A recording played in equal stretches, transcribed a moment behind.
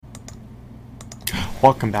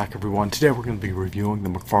Welcome back, everyone. Today we're going to be reviewing the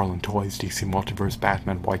McFarlane Toys DC Multiverse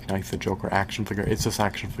Batman White Knight the Joker action figure. Is this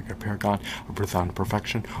action figure paragon of resounding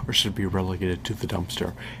perfection, or should it be relegated to the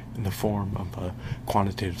dumpster? In the form of a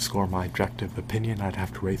quantitative score, my objective opinion, I'd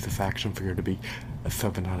have to rate this action figure to be a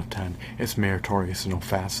 7 out of 10. It's meritorious in no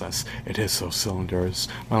facets. It is so cylinders.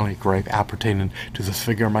 My only gripe appertaining to this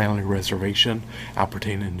figure, my only reservation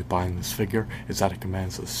appertaining to buying this figure, is that it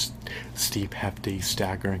commands a steep, hefty,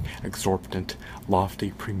 staggering, exorbitant,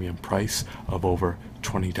 lofty premium price of over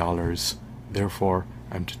 $20. Therefore,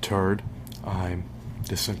 I'm deterred. I'm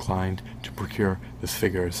disinclined to procure this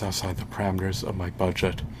figure as outside the parameters of my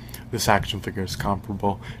budget. This action figure is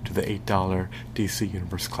comparable to the $8 DC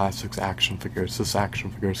Universe Classics action figures. This action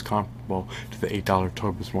figure is comparable to the $8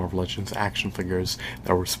 Toys Marvel Legends action figures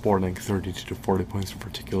that were sporting 32 to 40 points of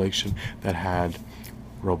articulation, that had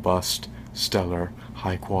robust, stellar,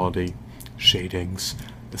 high quality shadings,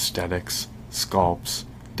 aesthetics, sculpts,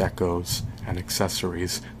 decos, and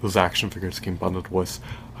accessories. Those action figures came bundled with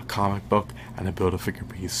a comic book and a Build-A-Figure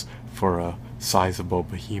piece for a sizable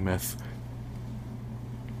behemoth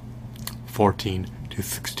 14 to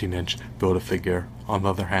 16 inch Build-A-Figure. On the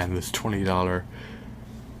other hand, this $20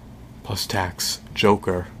 plus tax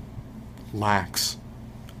Joker lacks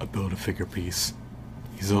a Build-A-Figure piece.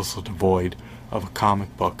 He's also devoid of a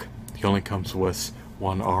comic book. He only comes with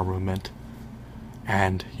one armament,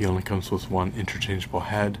 and he only comes with one interchangeable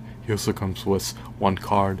head. He also comes with one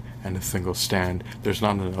card and a single stand. There's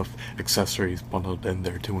not enough accessories bundled in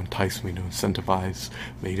there to entice me, to incentivize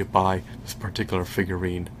me to buy this particular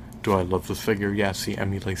figurine. Do I love this figure? Yes, he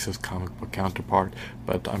emulates his comic book counterpart,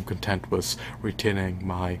 but I'm content with retaining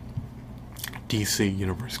my DC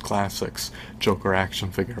Universe Classics Joker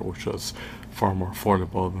action figure, which was far more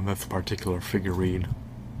affordable than this particular figurine.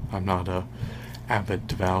 I'm not a avid,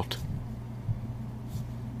 devout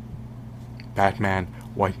Batman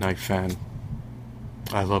White Knight fan.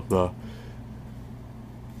 I love the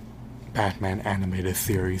Batman animated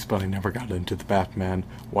series, but I never got into the Batman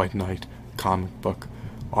White Knight comic book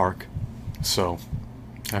arc, so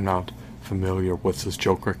I'm not familiar with this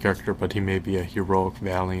Joker character, but he may be a heroic,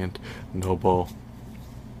 valiant, noble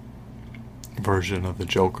version of the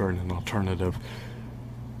Joker in an alternative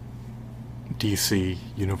DC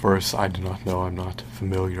universe. I do not know. I'm not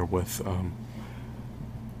familiar with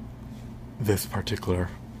this particular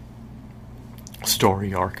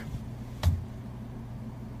story arc.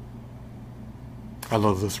 I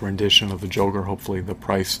love this rendition of the Joker. Hopefully the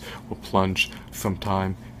price will plunge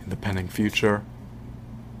sometime in the pending future.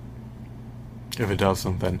 If it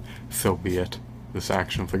doesn't, then so be it. This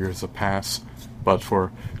action figure is a pass, but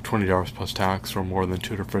for $20 plus tax, or more than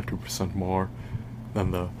 250% more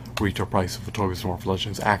than the retail price of the Toys Marvel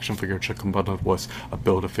Legends action figure, it should come bundled with a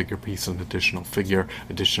Build-A-Figure piece, an additional figure,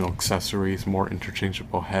 additional accessories, more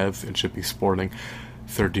interchangeable heads. It should be sporting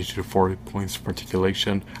 30 to 40 points of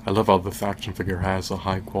articulation. I love how this action figure has a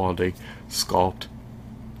high quality sculpt,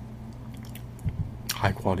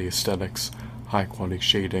 high quality aesthetics, high quality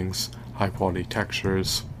shadings, high quality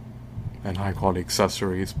textures, and high quality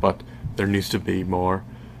accessories, but there needs to be more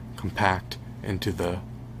compact into the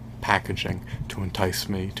packaging to entice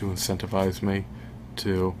me, to incentivize me,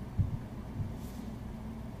 to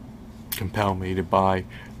compel me to buy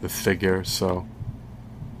this figure. So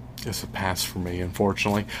it's a pass for me,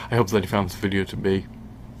 unfortunately. I hope that you found this video to be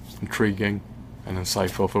intriguing and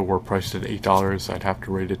insightful. If it were priced at $8, I'd have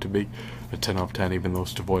to rate it to be a 10 out of 10, even though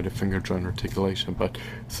it's devoid of finger joint articulation. But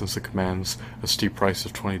since it commands a steep price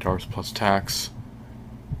of $20 plus tax,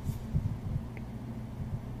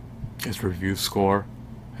 its review score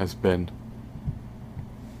has been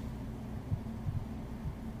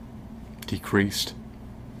decreased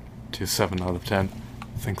to 7 out of 10.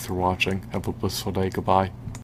 Thanks for watching. Have a blissful day. Goodbye.